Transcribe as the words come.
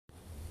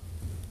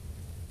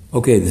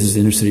Okay, this is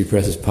Inner City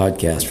Press's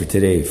podcast for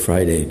today,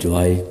 Friday,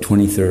 July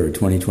 23rd,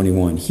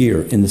 2021,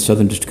 here in the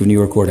Southern District of New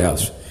York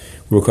Courthouse.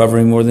 We're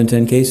covering more than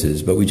 10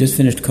 cases, but we just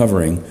finished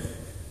covering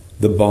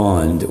the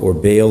bond or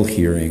bail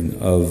hearing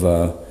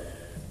of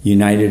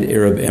United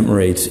Arab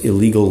Emirates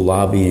illegal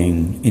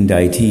lobbying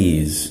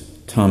indictees,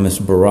 Thomas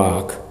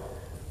Barak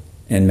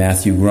and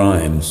Matthew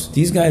Grimes.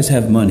 These guys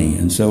have money,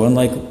 and so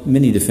unlike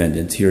many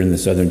defendants here in the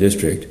Southern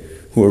District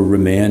who are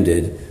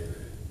remanded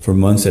for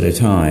months at a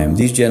time,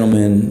 these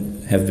gentlemen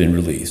have been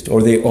released,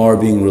 or they are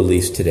being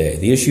released today.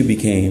 The issue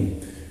became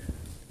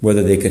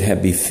whether they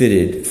could be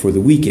fitted for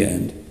the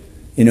weekend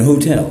in a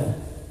hotel,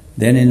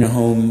 then in a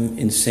home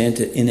in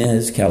Santa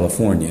Ynez,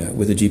 California,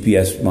 with a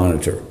GPS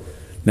monitor.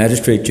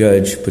 Magistrate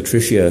Judge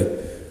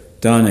Patricia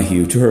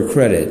Donahue, to her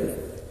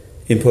credit,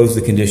 imposed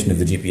the condition of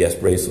the GPS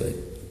bracelet.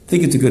 I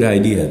think it's a good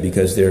idea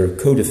because their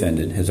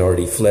co-defendant has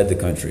already fled the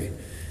country.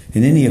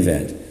 In any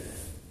event,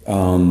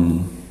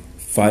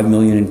 $5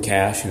 million in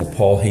cash in a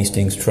Paul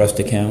Hastings trust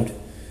account.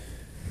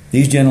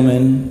 These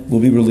gentlemen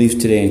will be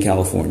released today in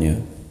California.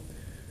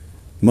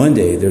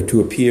 Monday, they're to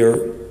appear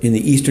in the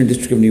Eastern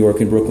District of New York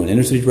in Brooklyn.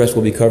 Inner City Press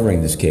will be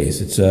covering this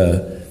case.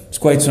 It's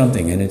quite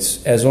something, and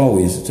it's, as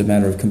always, it's a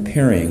matter of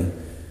comparing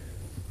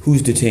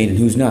who's detained and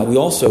who's not. We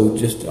also,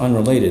 just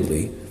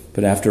unrelatedly,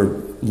 but after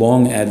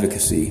long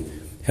advocacy,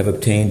 have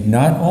obtained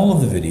not all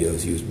of the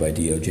videos used by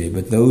DOJ,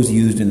 but those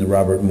used in the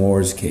Robert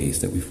Moore's case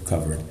that we've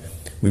covered.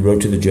 We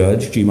wrote to the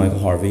judge, G. Michael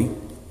Harvey.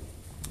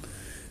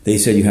 They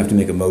said you have to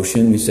make a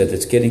motion. We said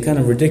that's getting kind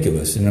of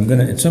ridiculous. And I'm going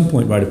to, at some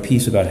point, write a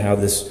piece about how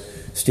this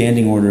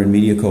standing order and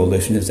media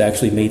coalition has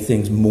actually made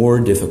things more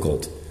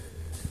difficult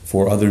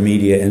for other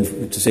media,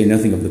 and to say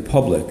nothing of the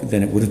public,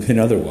 than it would have been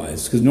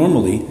otherwise. Because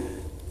normally,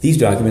 these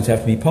documents have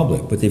to be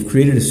public, but they've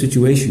created a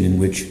situation in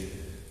which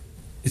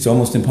it's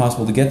almost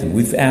impossible to get them.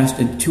 We've asked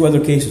in two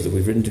other cases that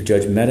we've written to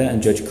Judge Mehta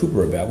and Judge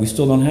Cooper about. We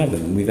still don't have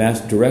them, and we've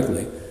asked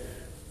directly.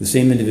 The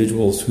same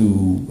individuals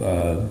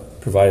who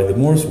provided the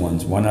Morse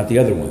ones, why not the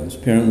other ones?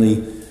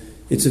 Apparently,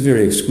 it's a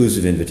very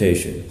exclusive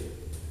invitation.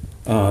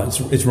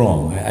 It's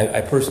wrong.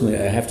 I personally,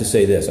 I have to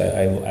say this.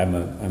 I'm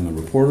a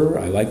reporter.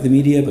 I like the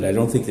media, but I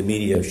don't think the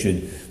media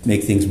should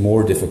make things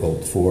more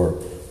difficult for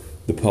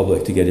the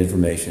public to get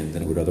information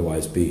than it would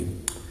otherwise be.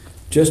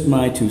 Just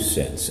my 2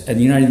 cents. At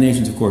the United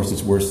Nations, of course,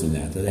 it's worse than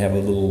that. They have a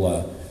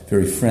little,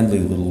 very friendly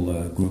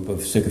little group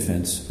of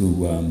sycophants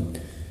who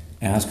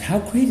ask, how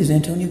great is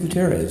Antonio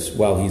Guterres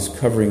while he's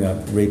covering up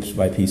rapes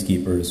by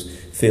peacekeepers,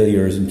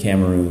 failures in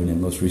Cameroon,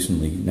 and most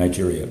recently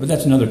Nigeria. But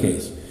that's another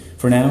case.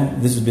 For now,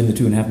 this has been the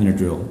 2.5 Minute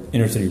Drill,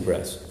 Inner City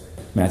Press.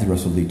 Matthew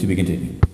Russell Lee, to be continued.